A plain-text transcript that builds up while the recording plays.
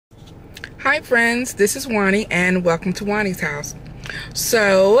Hi friends, this is Juani and welcome to Juani's house.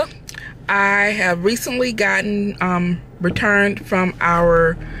 So I have recently gotten returned from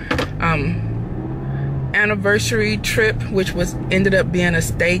our anniversary trip, which ended up being a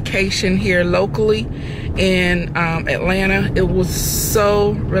staycation here locally in Atlanta. It was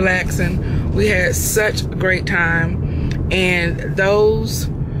so relaxing. We had such a great time, and those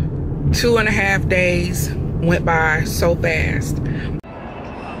 2.5 days went by so fast.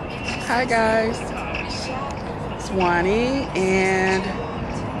 Hi guys, it's Juani, and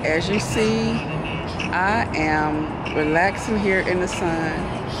as you see, I am relaxing here in the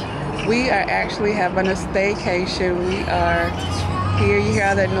sun. We are actually having a staycation. We are here, you hear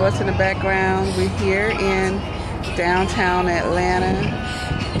all that noise in the background. We're here in downtown Atlanta,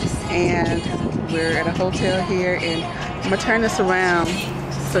 and we're at a hotel here, and I'm gonna turn this around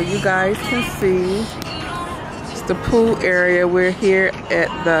so you guys can see. It's the pool area. We're here at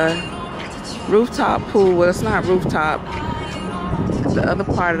the rooftop pool. Well, it's not rooftop. The other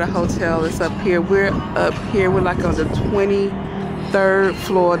part of the hotel is up here. We're up here. We're like on the 23rd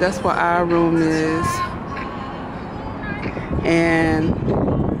floor. That's where our room is. And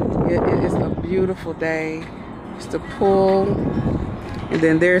it is a beautiful day. It's the pool. And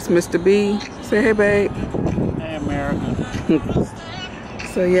then there's Mr. B. Say hey, babe. Hey, America.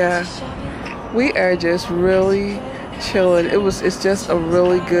 So yeah, we are just really chilling. It's just a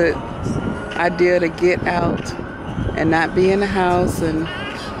really good idea to get out and not be in the house. And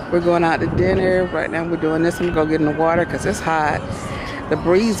we're going out to dinner. Right now we're doing this. I'm gonna go get in the water because it's hot. The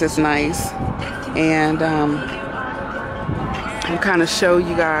breeze is nice, and I'll kind of show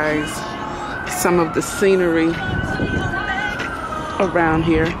you guys some of the scenery around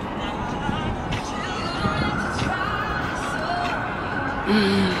here.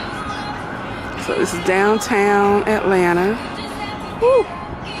 So this is downtown Atlanta. Woo.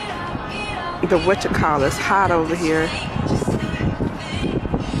 The whatchamacallit, it's hot over here.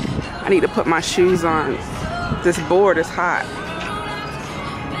 I need to put my shoes on. This board is hot.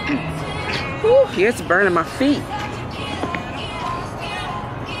 Woo, yeah, it's burning my feet.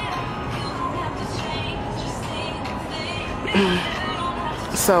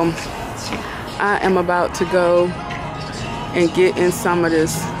 So I am about to go and get in some of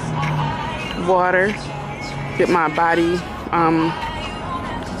this water, get my body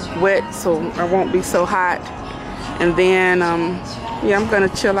wet so I won't be so hot, and then yeah, I'm gonna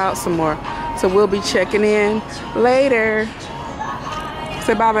chill out some more. So we'll be checking in later.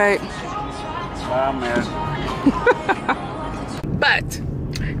 Say bye, babe. Bye, man. But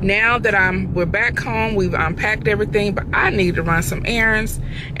now that we're back home, we've unpacked everything, but I need to run some errands,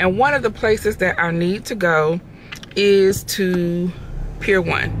 and one of the places that I need to go is to Pier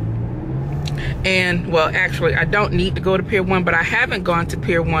 1. And well, actually I don't need to go to Pier 1, but I haven't gone to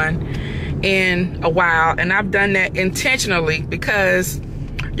Pier 1 in a while, and I've done that intentionally because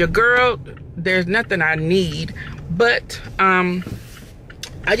your girl, there's nothing I need, but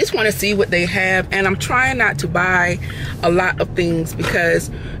I just want to see what they have, and I'm trying not to buy a lot of things because,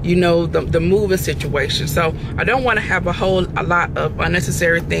 you know, the moving situation. So I don't want to have a lot of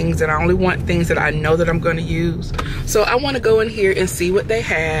unnecessary things, and I only want things that I know that I'm going to use. So I want to go in here and see what they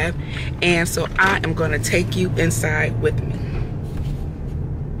have, and so I am going to take you inside with me.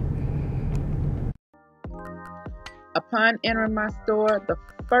 Upon entering my store, the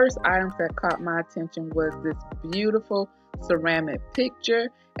first items that caught my attention was this beautiful ceramic picture,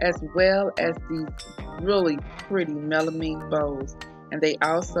 as well as these really pretty melamine bowls, and they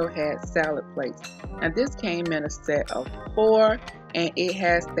also had salad plates. And this came in a set of 4, and it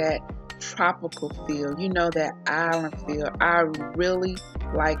has that tropical feel, you know, that island feel. I really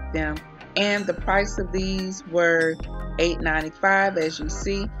like them, and the price of these were $8.95, as you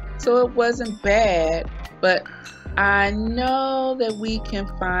see, so it wasn't bad, but I know that we can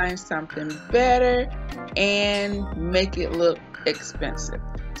find something better and make it look expensive.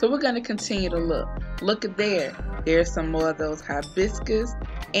 So we're going to continue to look. Look at there. There's some more of those hibiscus,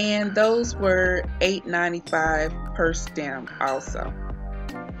 and those were $8.95 per stem also.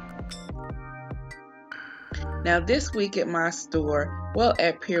 Now this week at my store, well,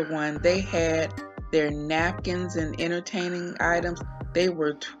 at Pier 1, they had their napkins and entertaining items. They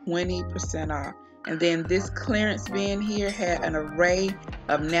were 20% off. And then this clearance bin here had an array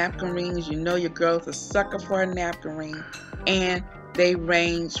of napkin rings. You know your girl's a sucker for a napkin ring. And they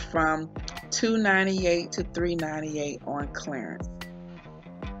range from $2.98 to $3.98 on clearance.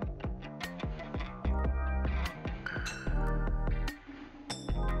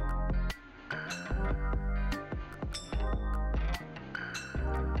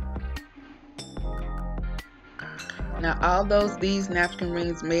 Now, although these napkin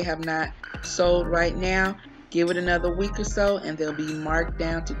rings may have not sold right now, give it another week or so and they'll be marked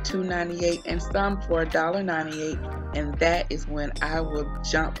down to $2.98 and some for $1.98, and that is when I will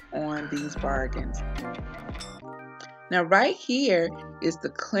jump on these bargains. Now right here is the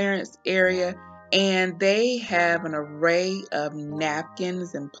clearance area, and they have an array of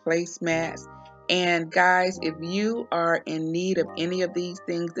napkins and placemats. And guys, if you are in need of any of these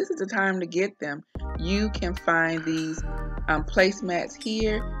things, this is the time to get them. You can find these placemats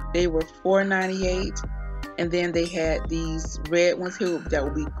here. They were $4.98. And then they had these red ones here that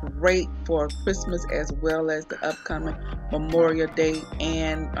will be great for Christmas as well as the upcoming Memorial Day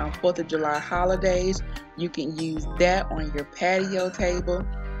and 4th of July holidays. You can use that on your patio table.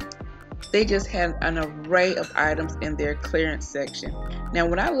 They just had an array of items in their clearance section. Now,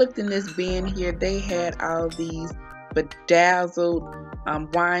 when I looked in this bin here, they had all these bedazzled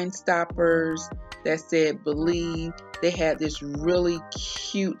wine stoppers that said "Believe." They had this really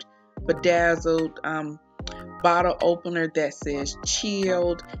cute bedazzled bottle opener that says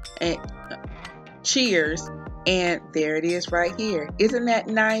 "Chilled" and "Cheers," and there it is right here. Isn't that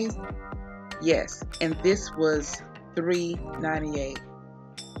nice? Yes, and this was $3.98.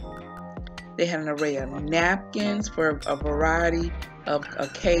 They had an array of napkins for a variety of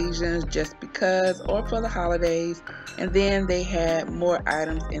occasions, just because or for the holidays. And then they had more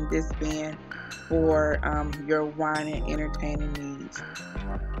items in this bin for your wine and entertaining needs.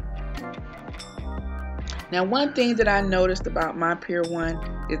 Now, one thing that I noticed about my Pier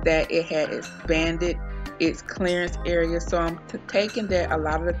 1 is that it had expanded its clearance area. So I'm taking that a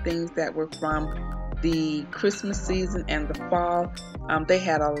lot of the things that were from the Christmas season and the fall, they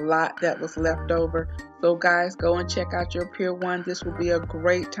had a lot that was left over. So guys, go and check out your Pier 1. This will be a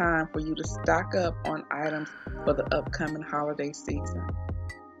great time for you to stock up on items for the upcoming holiday season.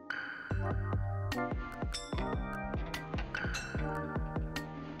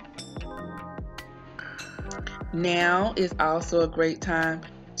 Now is also a great time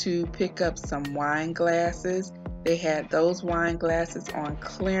to pick up some wine glasses. They had those wine glasses on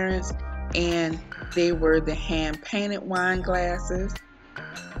clearance, and they were the hand-painted wine glasses.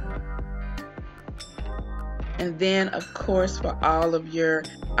 And then, of course, for all of your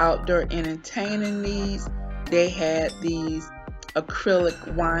outdoor entertaining needs, they had these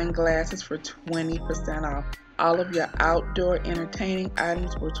acrylic wine glasses for 20% off. All of your outdoor entertaining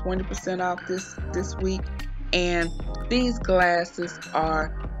items were 20% off this week. And these glasses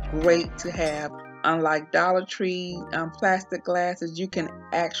are great to have. Unlike Dollar Tree plastic glasses, you can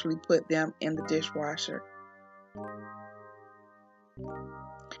actually put them in the dishwasher.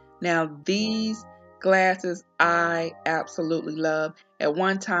 Now, these glasses I absolutely love. At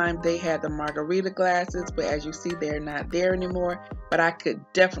one time, they had the margarita glasses, but as you see, they're not there anymore. But I could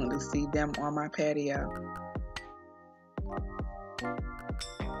definitely see them on my patio.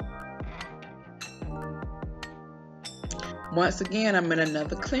 Once again, I'm in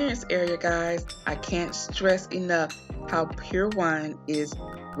another clearance area, guys. I can't stress enough how Pier 1 is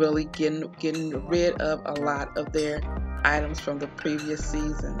really getting rid of a lot of their items from the previous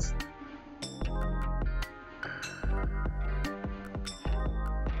seasons.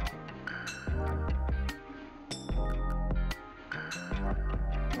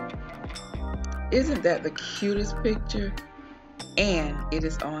 Isn't that the cutest picture? And it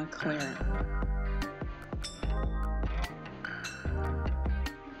is on clearance.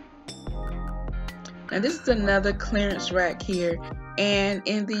 Now this is another clearance rack here, and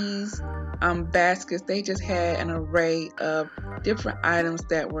in these baskets, they just had an array of different items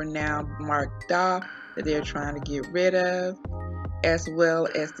that were now marked off that they're trying to get rid of, as well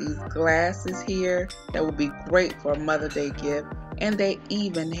as these glasses here that would be great for a Mother's Day gift. And they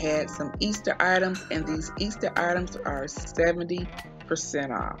even had some Easter items, and these Easter items are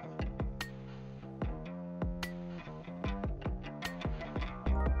 70% off.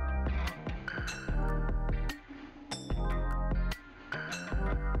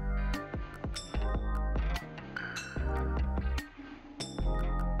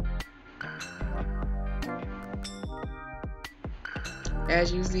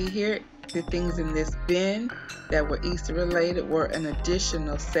 As you see here, the things in this bin that were Easter related were an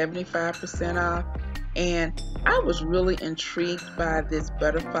additional 75% off. And I was really intrigued by this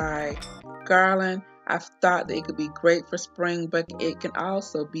butterfly garland. I thought they could be great for spring, but it can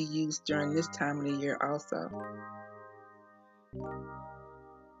also be used during this time of the year also.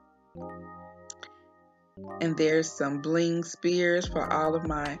 And there's some bling spears for all of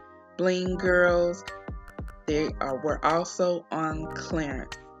my bling girls. They were also on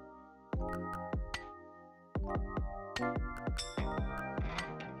clearance.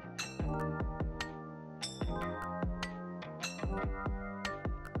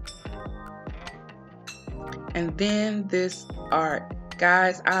 And then this art.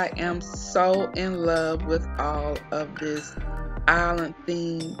 Guys, I am so in love with all of this island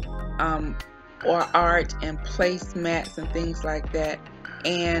theme or art and placemats and things like that.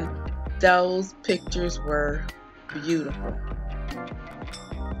 And those pictures were beautiful.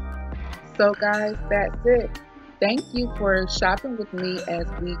 So guys, that's it. Thank you for shopping with me as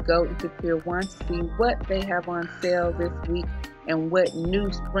we go into Pier 1 to see what they have on sale this week and what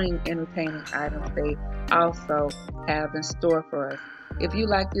new spring entertaining items they also have in store for us. If you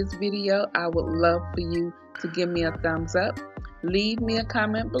like this video, I would love for you to give me a thumbs up. Leave me a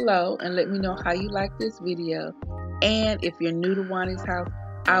comment below and let me know how you like this video. And if you're new to Juani's house,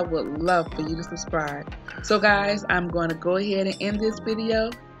 I would love for you to subscribe. So guys, I'm going to go ahead and end this video.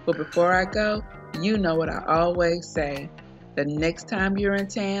 But before I go, you know what I always say. The next time you're in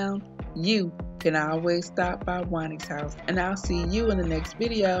town, you can always stop by Juani's house. And I'll see you in the next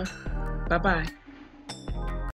video. Bye-bye.